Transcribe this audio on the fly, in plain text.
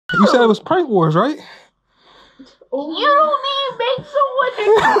You said it was prank wars, right? You don't need to make someone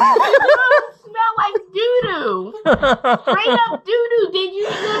smell like doo-doo. Straight up doo-doo. Did you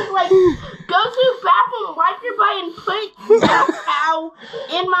just like go to the bathroom, wipe your butt, and put that towel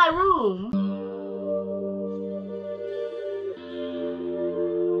in my room?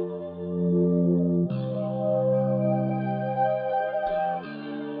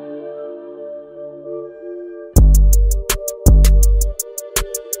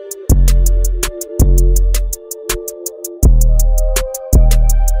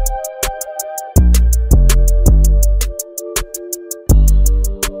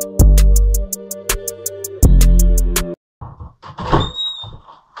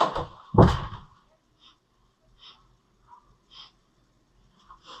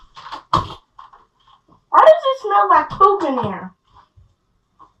 Why does it smell like poop in here?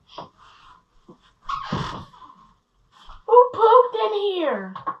 Who pooped in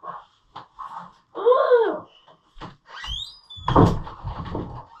here? Ugh.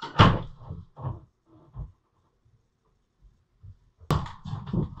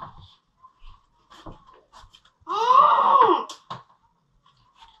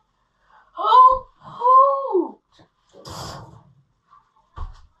 Who pooped?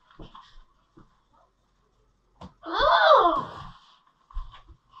 Ugh.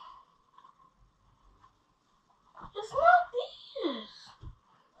 It's not this.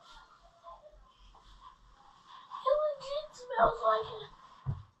 It legit smells like it.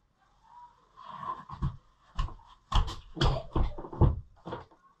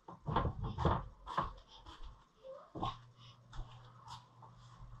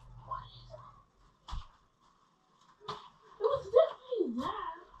 What is it? It was definitely that.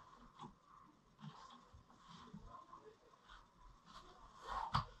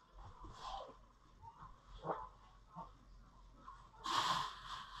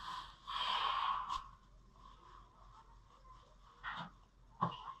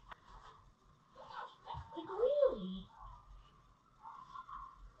 Like really?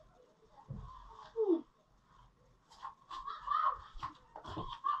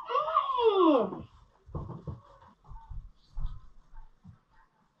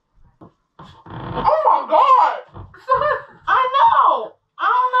 Oh my God! I know! I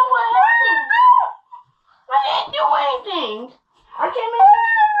don't know what happened. I didn't do anything. I came in.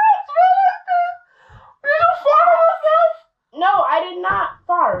 Did you fart on yourself? No, I did not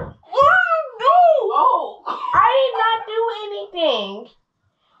fart. What did you do? Oh. I did not do anything.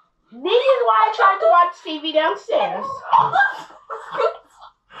 This is why I tried to watch TV downstairs.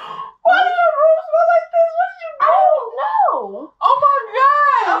 Why does your room smell like this? What did you do? I don't know. Oh my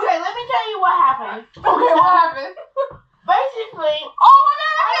God. Okay, let me tell you what happened. Okay, what happened? Basically, oh my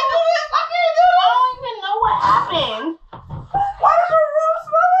God, I can't do this. I can't do this. I don't even know what happened. Why does your room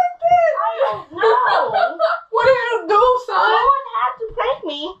smell like this? I don't know. What did you do, son? Someone had to prank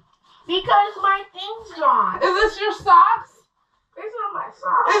me because my thing's gone. Is this your socks? It's not my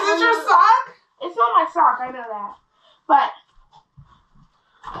sock. Is it your sock? It's not my sock, I know that. But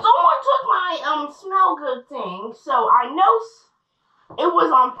someone took my smell good thing, so I know it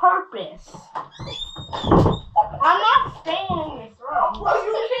was on purpose. I'm not staying in this room. Well,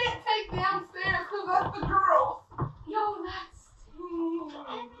 you can't take downstairs because that's the girls. Yo, that's stinks.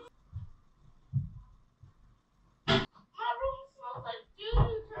 My room smells like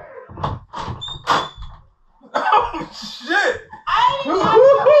doo-doo turd. Oh shit! I didn't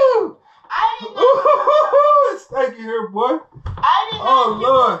know. It's stinky here, boy. I didn't know. Oh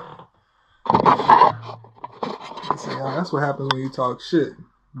Lord. See, that's what happens when you talk shit.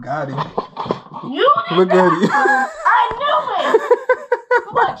 Got him. You did Look that. at you. I knew it.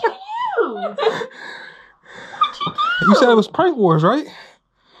 What you use? You said it was prank wars, right?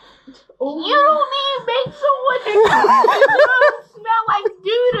 You don't need to make someone smell like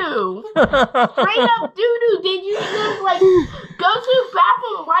doo-doo. Straight up doo-doo. Did you just like go to the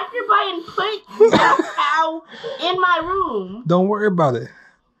bathroom, wipe your butt, and put that towel in my room? Don't worry about it.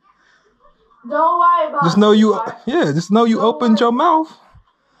 Don't worry about it. Just know you, just know you opened your mouth.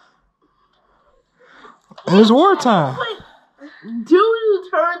 And it's wartime. Doo-doo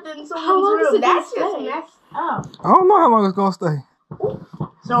turd in someone's room. That's just messed up. I don't know how long it's gonna stay.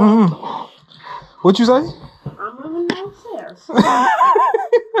 So, What you say? I'm moving downstairs. I'm not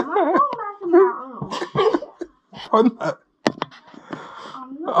going back in my room. Or not?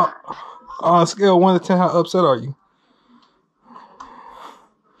 I'm not. On a scale of 1 to 10, how upset are you?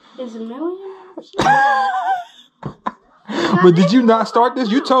 Is a million? But did you not start this?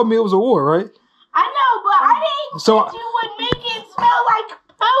 You told me it was a war, right? I know, but I didn't So think you would make it smell like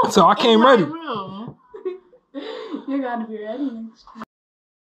poop. So I came ready. Room. You gotta be ready next time.